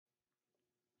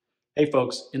Hey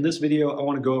folks, in this video I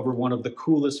want to go over one of the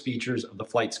coolest features of the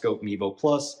Flightscope Mevo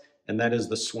Plus, and that is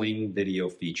the swing video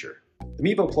feature. The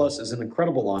Mevo Plus is an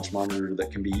incredible launch monitor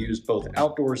that can be used both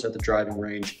outdoors at the driving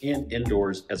range and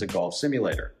indoors as a golf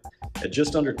simulator. At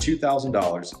just under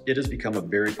 $2,000, it has become a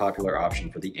very popular option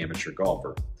for the amateur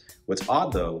golfer. What's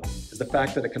odd though is the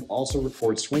fact that it can also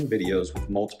record swing videos with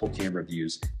multiple camera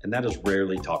views, and that is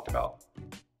rarely talked about.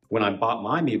 When I bought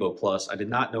my Mevo Plus, I did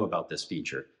not know about this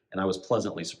feature, and I was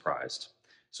pleasantly surprised.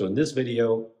 So in this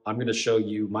video, I'm going to show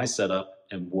you my setup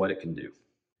and what it can do.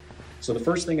 So the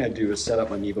first thing I do is set up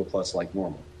my Mevo Plus like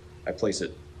normal. I place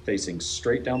it facing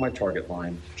straight down my target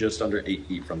line, just under 8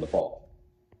 feet from the ball.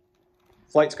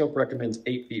 Flightscope recommends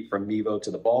 8 feet from Mevo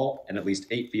to the ball and at least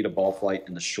 8 feet of ball flight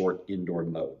in the short indoor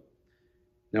mode.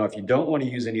 Now, if you don't want to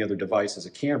use any other device as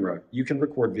a camera, you can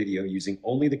record video using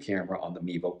only the camera on the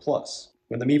Mevo Plus.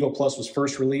 When the Mevo Plus was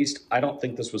first released, I don't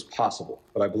think this was possible,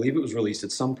 but I believe it was released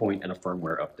at some point in a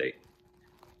firmware update.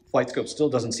 Flightscope still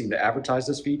doesn't seem to advertise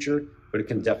this feature, but it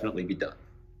can definitely be done.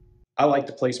 I like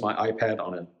to place my iPad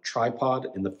on a tripod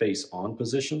in the face-on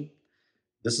position.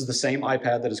 This is the same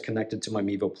iPad that is connected to my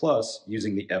Mevo Plus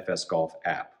using the FS Golf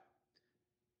app.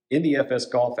 In the FS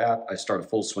Golf app, I start a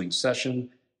full swing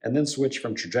session and then switch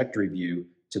from trajectory view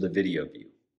to the video view.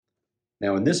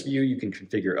 Now in this view, you can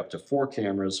configure up to 4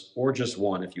 cameras or just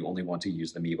one if you only want to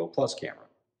use the Mevo Plus camera.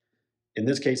 In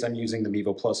this case, I'm using the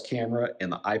Mevo Plus camera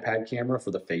and the iPad camera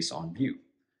for the face-on view.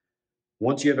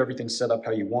 Once you have everything set up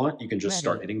how you want, you can just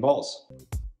start hitting balls.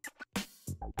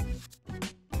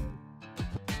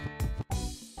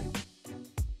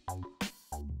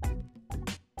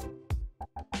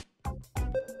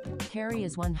 Carry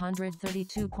is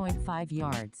 132.5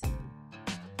 yards.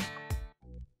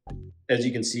 As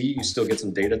you can see, you still get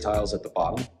some data tiles at the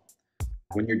bottom.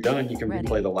 When you're done, you can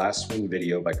replay the last swing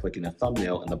video by clicking a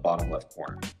thumbnail in the bottom left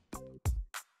corner.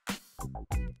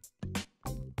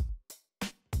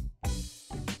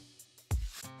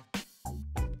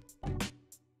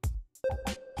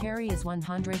 Carry is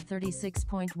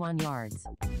 136.1 yards.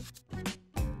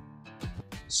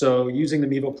 So using the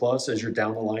Mevo Plus as your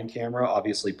down-the-line camera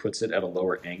obviously puts it at a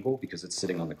lower angle because it's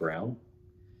sitting on the ground.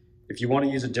 If you want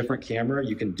to use a different camera,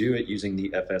 you can do it using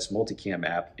the FS Multicam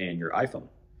app and your iPhone.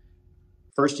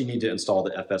 First, you need to install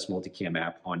the FS Multicam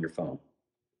app on your phone.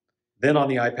 Then on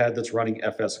the iPad that's running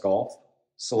FS Golf,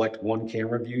 select one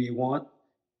camera view you want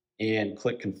and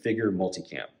click Configure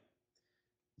Multicam.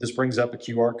 This brings up a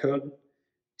QR code.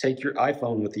 Take your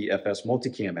iPhone with the FS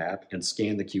Multicam app and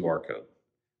scan the QR code.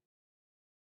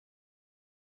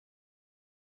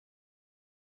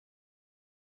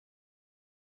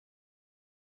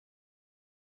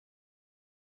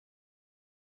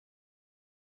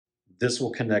 This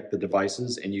will connect the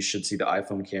devices and you should see the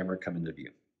iPhone camera come into view.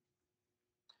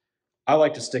 I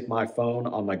like to stick my phone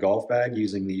on my golf bag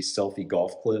using the selfie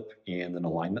golf clip and an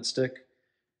alignment stick.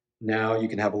 Now you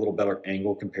can have a little better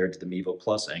angle compared to the Mevo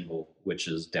Plus angle, which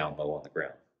is down low on the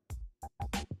ground.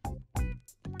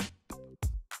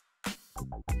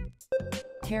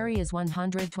 Carry is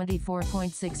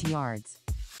 124.6 yards.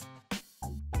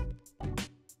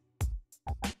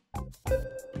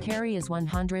 Carry is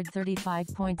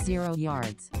 135.0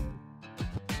 yards.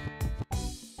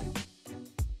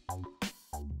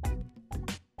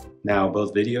 Now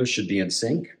both videos should be in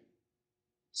sync.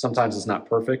 Sometimes it's not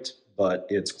perfect, but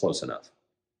it's close enough.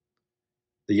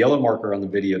 The yellow marker on the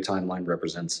video timeline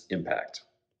represents impact.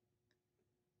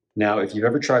 Now, if you've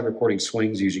ever tried recording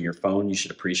swings using your phone, you should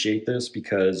appreciate this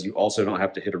because you also don't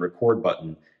have to hit a record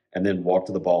button and then walk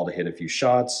to the ball to hit a few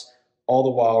shots, all the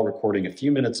while recording a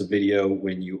few minutes of video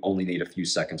when you only need a few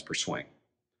seconds per swing.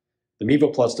 The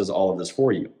Mevo Plus does all of this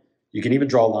for you. You can even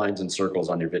draw lines and circles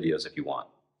on your videos if you want.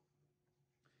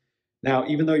 Now,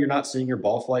 even though you're not seeing your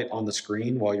ball flight on the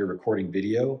screen while you're recording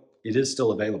video, it is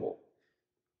still available.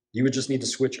 You would just need to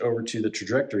switch over to the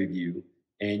trajectory view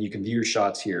and you can view your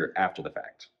shots here after the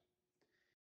fact.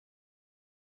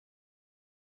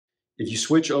 If you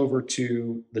switch over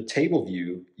to the table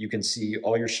view, you can see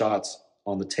all your shots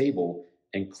on the table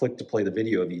and click to play the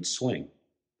video of each swing.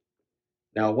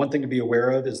 Now, one thing to be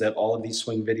aware of is that all of these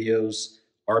swing videos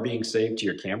are being saved to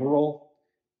your camera roll.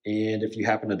 And if you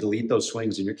happen to delete those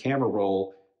swings in your camera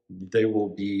roll, they will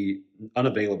be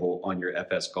unavailable on your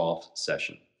FS Golf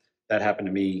session. That happened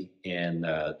to me and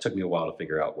took me a while to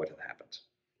figure out what had happened.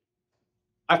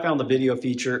 I found the video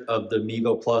feature of the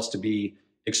Mevo Plus to be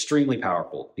extremely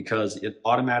powerful because it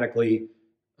automatically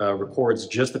records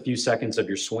just a few seconds of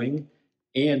your swing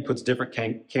and puts different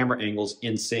camera angles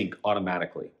in sync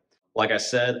automatically. Like I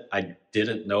said, I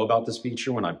didn't know about this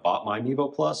feature when I bought my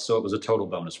Mevo Plus, so it was a total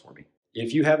bonus for me.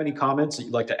 If you have any comments that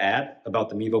you'd like to add about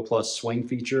the Mevo Plus swing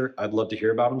feature, I'd love to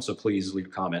hear about them, so please leave a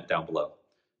comment down below.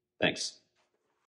 Thanks.